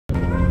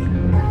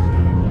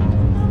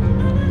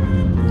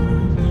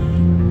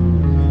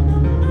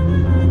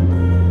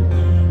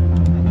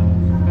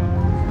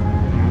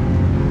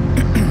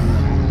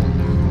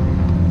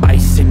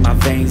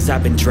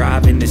I've been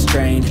driving this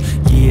train,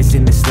 years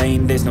in this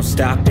lane, there's no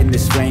stopping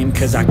this flame.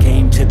 Cause I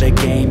came to the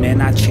game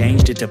and I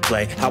changed it to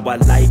play how I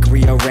like,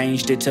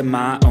 rearranged it to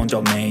my own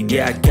domain.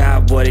 Yeah, I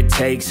got what it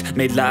takes,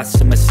 made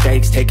lots of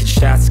mistakes, taking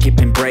shots,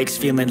 skipping breaks,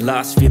 feeling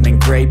lost, feeling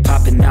great,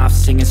 popping off,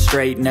 singing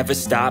straight, never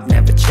stopped,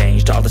 never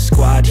changed. All the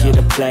squad here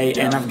to play,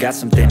 and I've got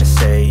something to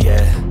say,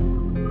 yeah.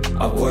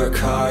 I work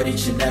hard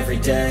each and every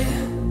day,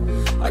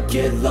 I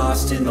get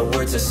lost in the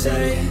words I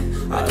say.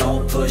 I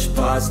don't push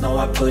pause, no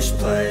I push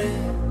play.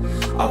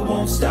 I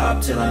won't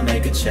stop till I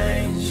make a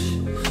change.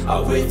 I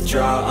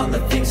withdraw on the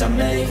things I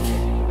make.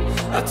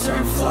 I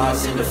turn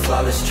flaws into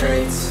flawless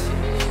traits.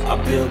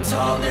 I build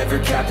tall, never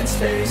capped in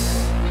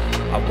space.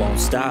 I won't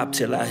stop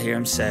till I hear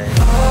him say,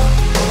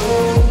 oh,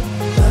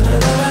 oh, la, la,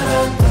 la,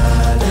 la, la.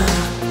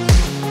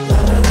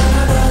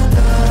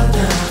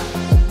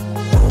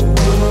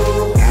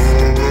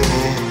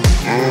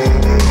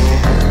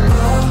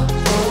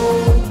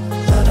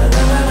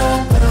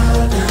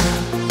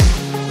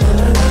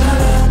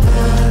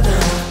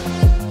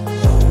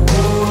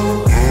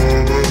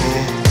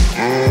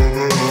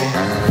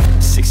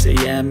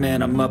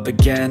 Man, I'm up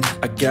again.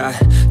 I got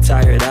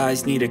tired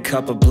eyes, need a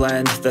cup of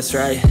blend. That's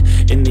right,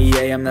 in the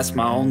AM, that's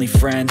my only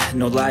friend.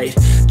 No light,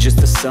 just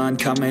the sun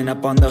coming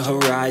up on the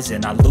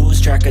horizon. I lose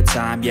track of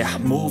time, yeah, I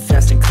move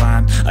fast and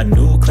climb a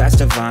new class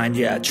divine,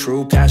 yeah,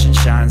 true passion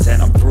shines.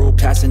 And I'm through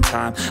passing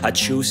time, I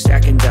choose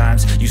stacking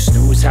dimes. You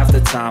snooze half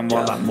the time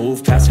while I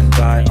move passing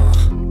by.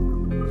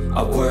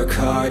 I work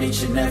hard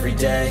each and every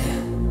day,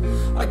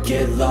 I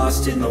get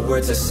lost in the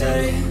words I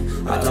say.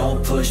 I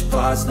don't push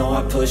pause, no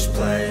I push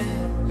play.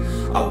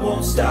 I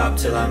won't stop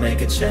till I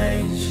make a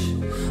change.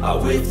 I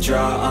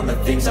withdraw on the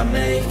things I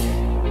make.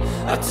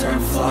 I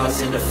turn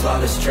flaws into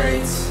flawless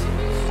traits.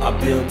 I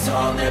build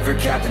tall, never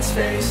capped in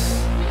space.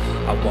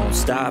 I won't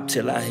stop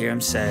till I hear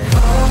him say,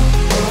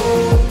 oh,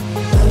 oh,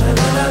 la,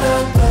 la,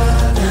 la, la, la.